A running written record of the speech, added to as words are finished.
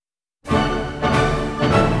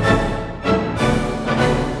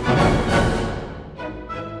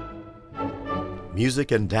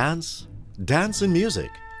Music and dance, dance and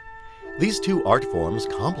music. These two art forms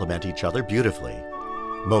complement each other beautifully.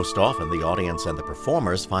 Most often, the audience and the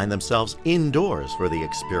performers find themselves indoors for the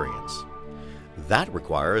experience. That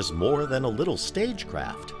requires more than a little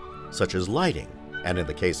stagecraft, such as lighting, and in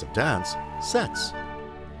the case of dance, sets.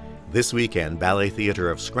 This weekend, Ballet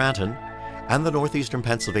Theatre of Scranton and the Northeastern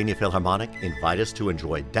Pennsylvania Philharmonic invite us to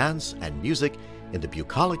enjoy dance and music in the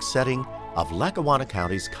bucolic setting of Lackawanna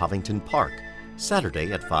County's Covington Park,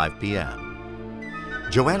 Saturday at 5 p.m.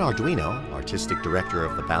 Joanne Arduino, Artistic Director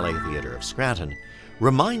of the Ballet Theatre of Scranton,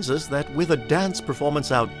 reminds us that with a dance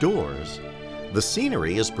performance outdoors, the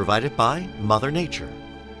scenery is provided by Mother Nature.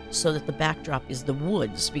 So that the backdrop is the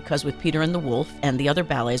woods, because with Peter and the Wolf and the other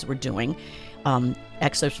ballets we're doing,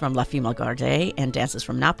 excerpts from La Fille Malgarde and dances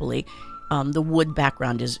from Napoli, the wood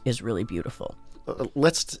background is really beautiful.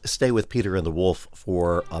 Let's stay with Peter and the Wolf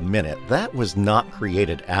for a minute. That was not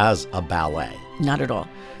created as a ballet. Not at all.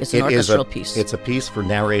 It's an orchestral piece. It's a piece for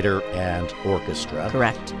narrator and orchestra.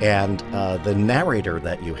 Correct. And the narrator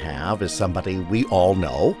that you have is somebody we all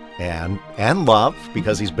know and love,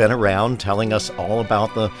 because he's been around telling us all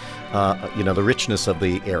about the richness of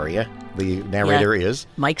the area. The narrator is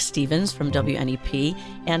Mike Stevens from WNEP,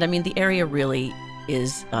 and I mean the area really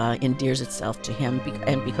endears itself to him,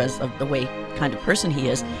 and because of the way kind of person he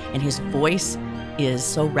is, and his voice is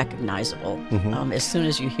so recognizable. Mm-hmm. As soon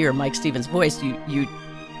as you hear Mike Stevens' voice,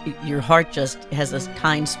 your heart just has a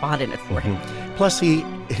kind spot in it for him. Plus,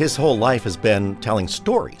 his whole life has been telling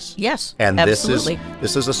stories. Yes, and absolutely.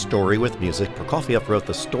 This is a story with music. Prokofiev wrote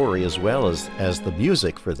the story as well as the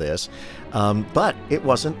music for this, but it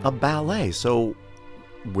wasn't a ballet. So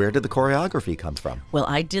where did the choreography come from? Well,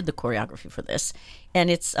 I did the choreography for this, and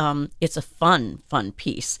it's a fun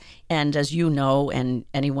piece. And as you know, and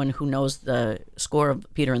anyone who knows the score of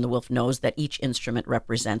Peter and the Wolf knows that each instrument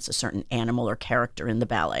represents a certain animal or character in the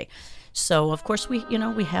ballet. So, of course, we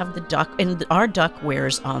have the duck, and our duck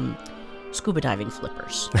wears scuba diving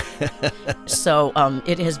flippers. So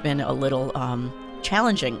it has been a little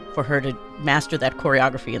challenging for her to master that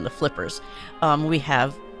choreography in the flippers. We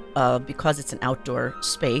have because it's an outdoor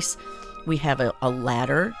space, we have a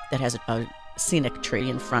ladder that has a scenic tree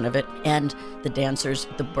in front of it, and the dancers,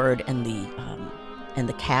 the bird and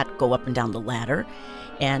the cat, go up and down the ladder.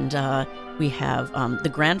 And we have the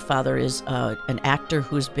grandfather is an actor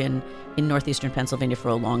who's been in northeastern Pennsylvania for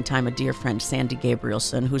a long time, a dear friend, Sandy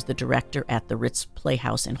Gabrielson, who's the director at the Ritz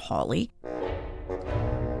Playhouse in Hawley.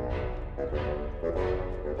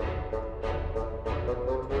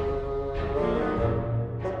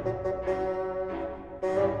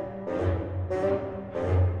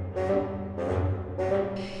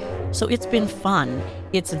 So it's been fun.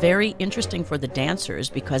 It's very interesting for the dancers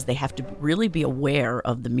because they have to really be aware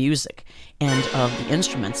of the music and of the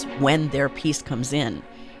instruments when their piece comes in.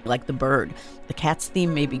 Like the bird, the cat's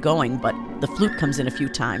theme may be going, but the flute comes in a few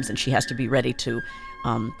times and she has to be ready to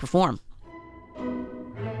perform.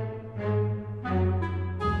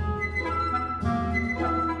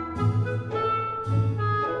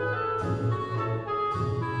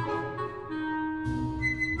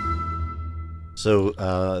 So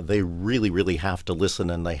they really, really have to listen,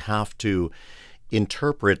 and they have to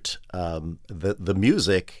interpret the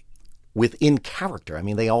music within character. I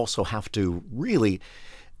mean, they also have to really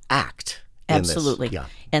act in Absolutely. this. Yeah.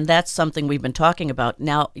 And that's something we've been talking about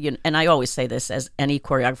now. And I always say this, as any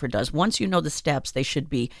choreographer does. Once you know the steps, they should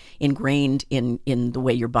be ingrained in the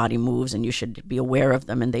way your body moves, and you should be aware of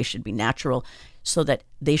them, and they should be natural, so that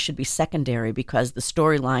they should be secondary, because the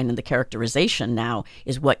storyline and the characterization now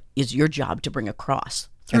is what is your job to bring across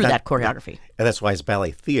through that choreography. And that's why it's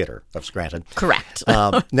Ballet Theatre of Scranton. Correct.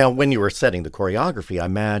 Now, when you were setting the choreography, I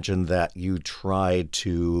imagine that you tried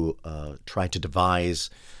to devise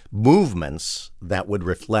movements that would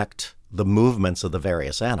reflect the movements of the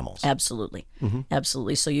various animals. Absolutely. Mm-hmm.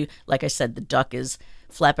 Absolutely. So you, like I said, the duck is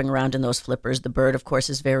flapping around in those flippers. The bird, of course,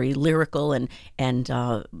 is very lyrical and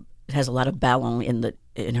has a lot of ballon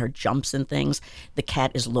in her jumps and things. The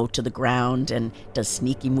cat is low to the ground and does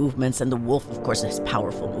sneaky movements, and the wolf, of course, has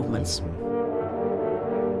powerful movements.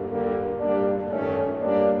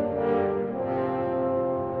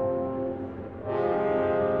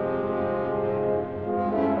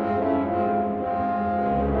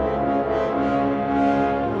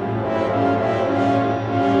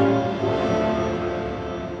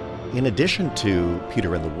 in addition to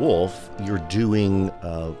Peter and the Wolf, you're doing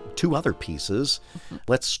two other pieces.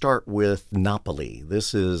 Let's start with Napoli.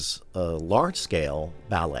 This is a large-scale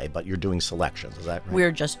ballet, but you're doing selections, is that right?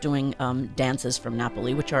 We're just doing dances from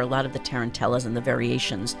Napoli, which are a lot of the tarantellas and the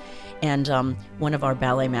variations. And one of our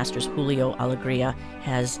ballet masters, Julio Alegria,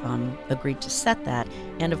 has agreed to set that.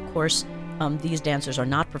 And of course, these dancers are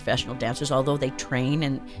not professional dancers, although they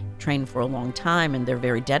train for a long time and they're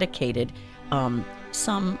very dedicated.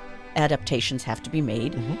 Some adaptations have to be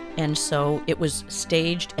made, and so it was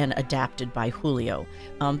staged and adapted by Julio.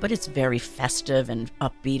 But it's very festive and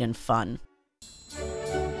upbeat and fun.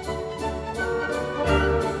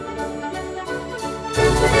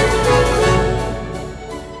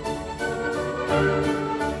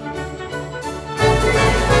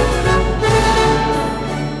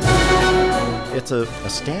 It's a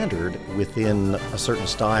standard within a certain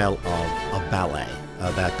style of ballet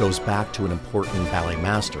that goes back to an important ballet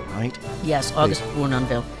master, right? Yes, August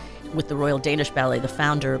Bournonville, with the Royal Danish Ballet, the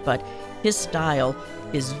founder, but his style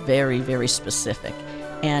is very, very specific.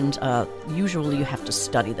 And usually you have to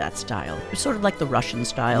study that style. It's sort of like the Russian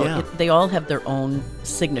style. Yeah. They all have their own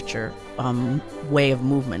signature way of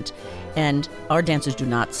movement. And our dancers do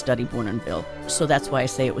not study Bournonville. So that's why I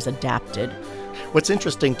say it was adapted. What's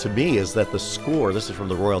interesting to me is that the score, this is from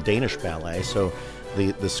the Royal Danish Ballet, so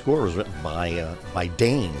the score was written by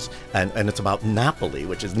Danes, and it's about Napoli,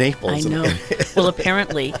 which is Naples. I know. Well,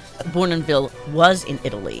 apparently, Bournonville was in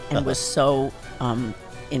Italy and was so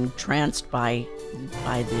entranced by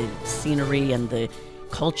the scenery and the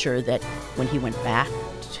culture that when he went back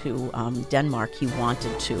to Denmark, he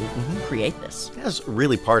wanted to create this. That's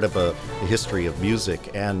really part of a history of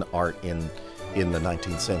music and art in the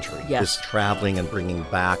 19th century. Yes. This traveling and bringing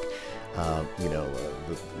back,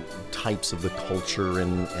 the types of the culture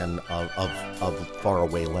and of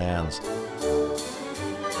faraway lands.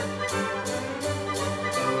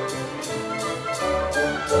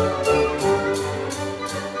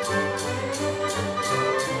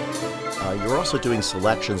 You're also doing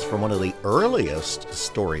selections from one of the earliest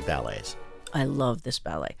story ballets. I love this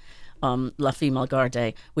ballet, La Fille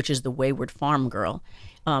Malgarde, which is the Wayward Farm Girl.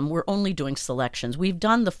 We're only doing selections. We've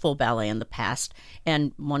done the full ballet in the past,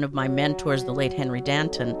 and one of my mentors, the late Henry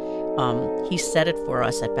Danton, he set it for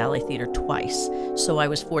us at Ballet Theatre twice. So I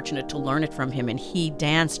was fortunate to learn it from him, and he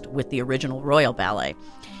danced with the original Royal Ballet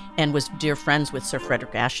and was dear friends with Sir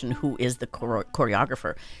Frederick Ashton, who is the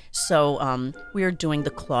choreographer. So we're doing the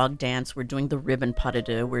clog dance, we're doing the ribbon pas de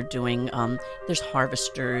deux, we're doing, there's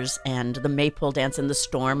harvesters and the maypole dance in the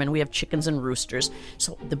storm, and we have chickens and roosters.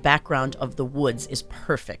 So the background of the woods is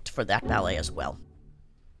perfect for that ballet as well.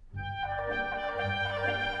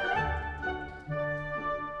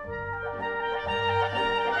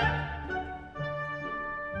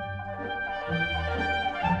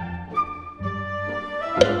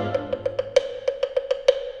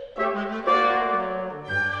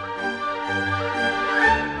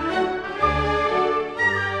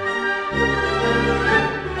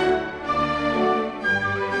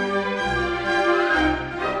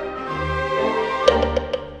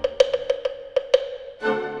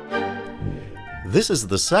 This is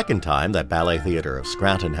the second time that Ballet Theatre of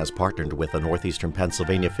Scranton has partnered with the Northeastern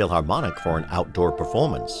Pennsylvania Philharmonic for an outdoor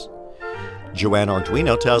performance. Joanne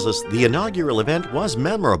Arduino tells us the inaugural event was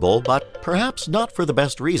memorable, but perhaps not for the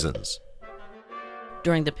best reasons.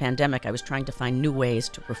 During the pandemic, I was trying to find new ways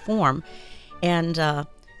to perform and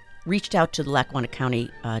reached out to the Lackawanna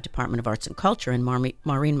County Department of Arts and Culture and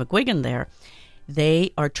Maureen McGuigan there.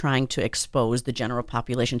 They are trying to expose the general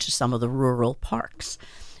population to some of the rural parks.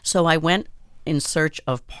 So I went in search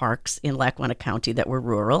of parks in Lackawanna County that were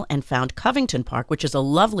rural and found Covington Park, which is a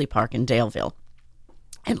lovely park in Daleville.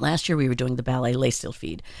 And last year we were doing the ballet Les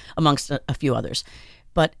Sylphides, amongst a few others.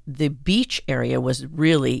 But the beach area was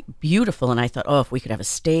really beautiful, and I thought, if we could have a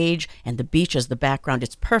stage and the beach as the background,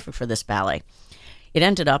 it's perfect for this ballet. It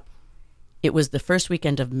ended up, it was the first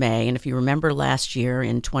weekend of May, and if you remember last year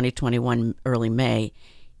in 2021, early May,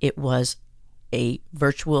 it was a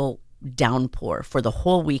virtual downpour for the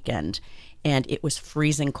whole weekend, and it was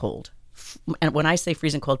freezing cold. And when I say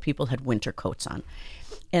freezing cold, people had winter coats on.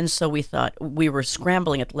 And so we thought, we were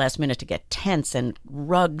scrambling at the last minute to get tents and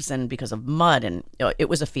rugs, and because of mud, and it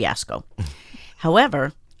was a fiasco.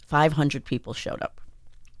 However, 500 people showed up.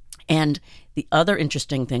 And the other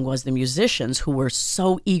interesting thing was the musicians, who were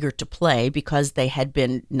so eager to play because they had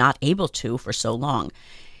been not able to for so long.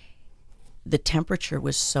 The temperature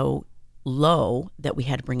was so low that we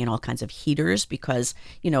had to bring in all kinds of heaters because,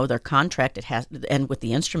 their contract, and with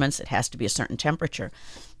the instruments, it has to be a certain temperature.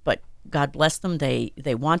 But God bless them, they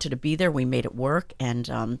wanted to be there. We made it work,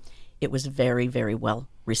 and it was very, very well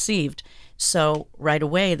received. So right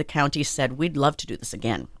away, the county said, we'd love to do this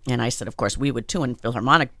again. And I said, of course, we would too. And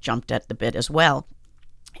Philharmonic jumped at the bit as well.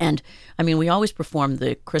 And I mean, we always perform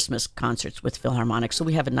the Christmas concerts with Philharmonic, so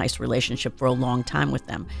we have a nice relationship for a long time with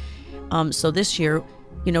them. So this year,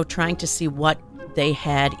 trying to see what they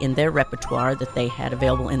had in their repertoire that they had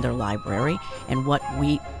available in their library, and what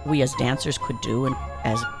we as dancers could do and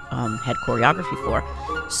as had choreography for.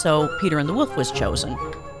 So Peter and the Wolf was chosen.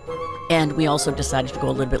 And we also decided to go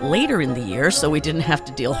a little bit later in the year, so we didn't have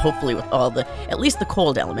to deal, hopefully, with at least the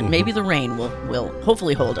cold element. Maybe the rain will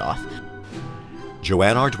hopefully hold off.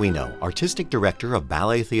 Joanne Arduino, Artistic Director of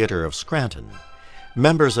Ballet Theatre of Scranton.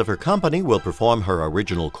 Members of her company will perform her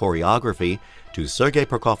original choreography to Sergei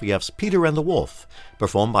Prokofiev's Peter and the Wolf,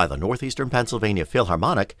 performed by the Northeastern Pennsylvania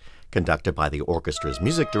Philharmonic, conducted by the orchestra's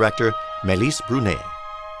music director, Melisse Brunet.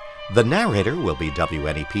 The narrator will be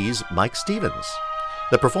WNEP's Mike Stevens.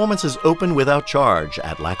 The performance is open without charge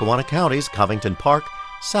at Lackawanna County's Covington Park,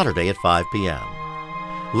 Saturday at 5 p.m.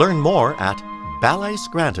 Learn more at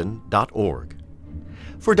balletscranton.org.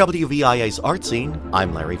 For WVIA's Art Scene,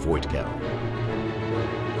 I'm Larry Voitko.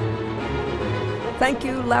 Thank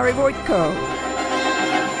you, Larry Voitko.